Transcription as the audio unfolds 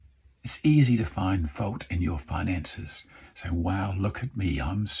It's easy to find fault in your finances. Say, wow, look at me,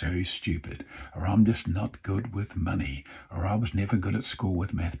 I'm so stupid, or I'm just not good with money, or I was never good at school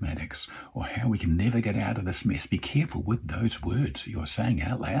with mathematics, or how we can never get out of this mess. Be careful with those words you're saying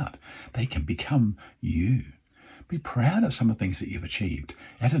out loud. They can become you. Be proud of some of the things that you've achieved.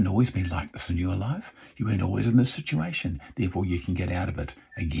 It hasn't always been like this in your life. You weren't always in this situation. Therefore, you can get out of it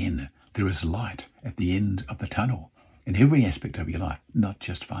again. There is light at the end of the tunnel in every aspect of your life, not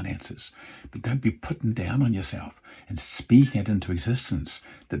just finances. But don't be putting down on yourself and speaking it into existence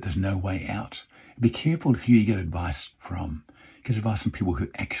that there's no way out. Be careful who you get advice from. Get advice from people who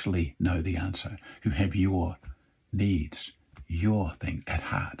actually know the answer, who have your needs, your thing at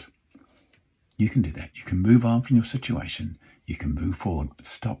heart. You can do that. You can move on from your situation. You can move forward.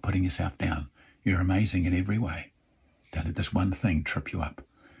 Stop putting yourself down. You're amazing in every way. Don't let this one thing trip you up.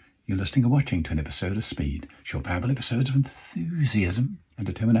 You're listening or watching to an episode of Speed, short powerful episodes of enthusiasm and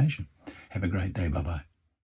determination. Have a great day. Bye-bye.